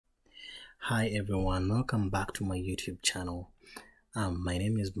Hi everyone, welcome back to my YouTube channel. My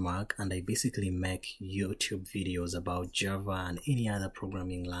name is Mark and I basically make YouTube videos about Java and any other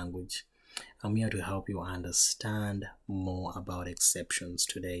programming language. I'm here to help you understand more about exceptions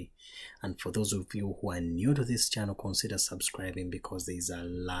today. And for those of you who are new to this channel, consider subscribing because there's a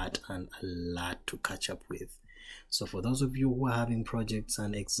lot to catch up with. So for those of you who are having projects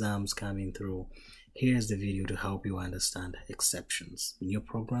and exams coming through, here's the video to help you understand exceptions. New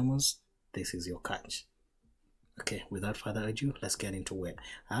programmers, this is your catch. Okay, without further ado, let's get into it.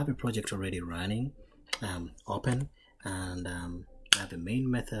 I have a project already running, open, and I have a main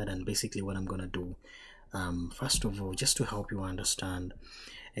method. And basically what I'm gonna do, first of all, just to help you understand,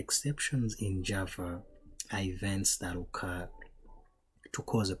 exceptions in Java are events that occur to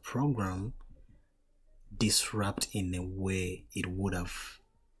cause a program disrupt in a way it would have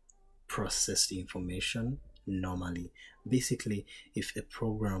processed information normally. Basically, if a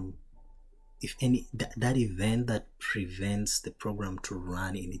program, that event that prevents the program to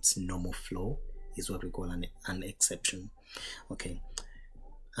run in its normal flow is what we call an exception. Okay,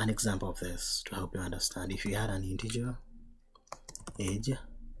 an example of this to help you understand: if you had an integer age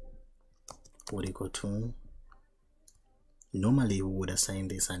would equal to, normally we would assign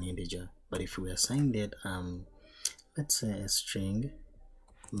this an integer, but if we assigned it let's say a string,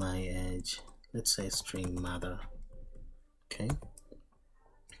 my age, let's say a string mother, okay,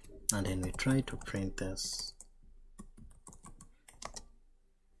 and then we try to print this.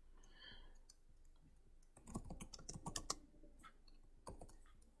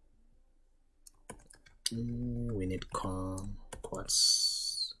 We need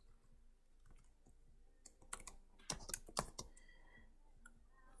quotes,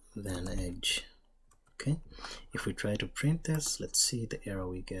 then age. Okay, if we try to print this, let's see the error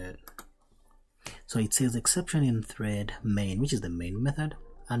we get. So it says exception in thread main, which is the main method,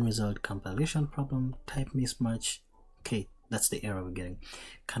 unresolved compilation problem, type mismatch. Okay, that's the error we're getting.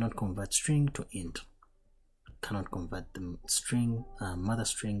 Cannot convert string to int, cannot convert the string mother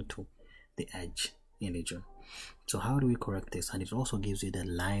string to the age integer. So how do we correct this? And it also gives you the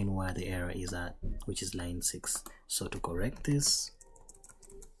line where the error is at, which is line 6. So to correct this,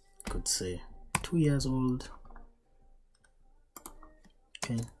 could say 2 years old,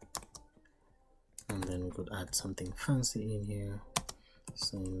 okay, and then we could add something fancy in here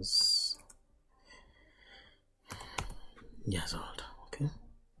since years old. Okay,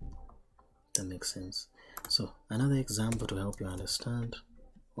 that makes sense. So another example to help you understand,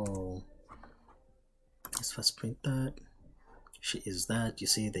 let's first print that she is that. You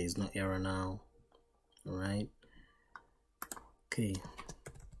see there is no error now. All right, okay,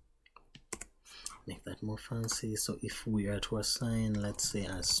 make that more fancy. So if we are to assign, let's say,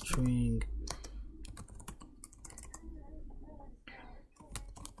 a string,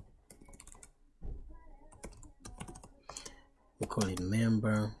 we call it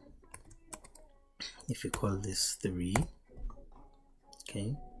member. If you call this 3,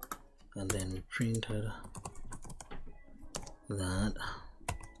 okay, and then we printed that,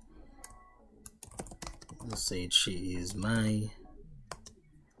 let's say she is my,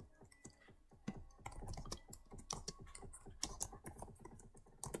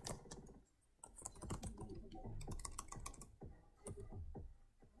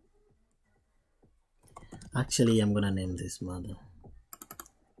 actually I'm gonna name this mother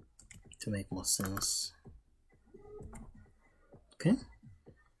to make more sense. Okay,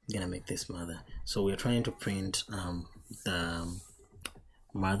 I'm gonna make this mother. So we're trying to print the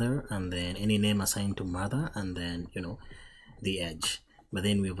mother and then any name assigned to mother and then, you know, the age. But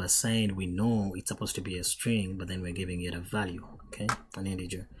then we've assigned, we know it's supposed to be a string, but then we're giving it a value, okay, an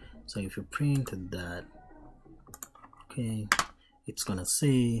integer. So if you print that, okay, it's gonna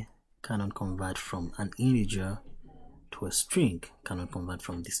say cannot convert from an integer to a string, cannot convert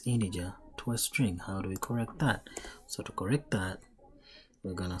from this integer to a string. How do we correct that? So to correct that,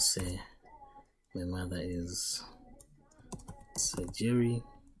 we're gonna say my mother is, say, Jerry.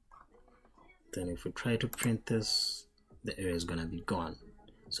 Then if we try to print this, the error is gonna be gone.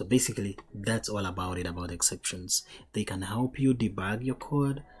 So basically that's all about it, about exceptions. They can help you debug your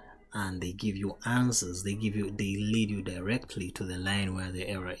code and they give you answers. They lead you directly to the line where the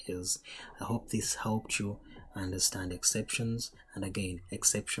error is. I hope this helped you understand exceptions. And again,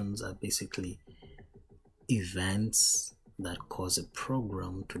 exceptions are basically events that cause a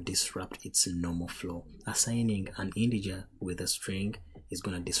program to disrupt its normal flow. Assigning an integer with a string is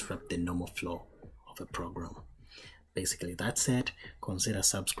going to disrupt the normal flow of a program. Basically that's it. Consider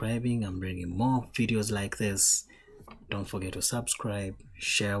subscribing. I'm bringing more videos like this. Don't forget to subscribe,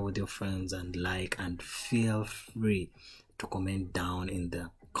 share with your friends, and like, and feel free to comment down in the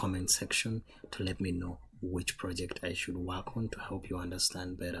comment section to let me know which project I should work on to help you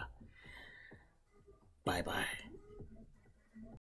understand better. Bye bye.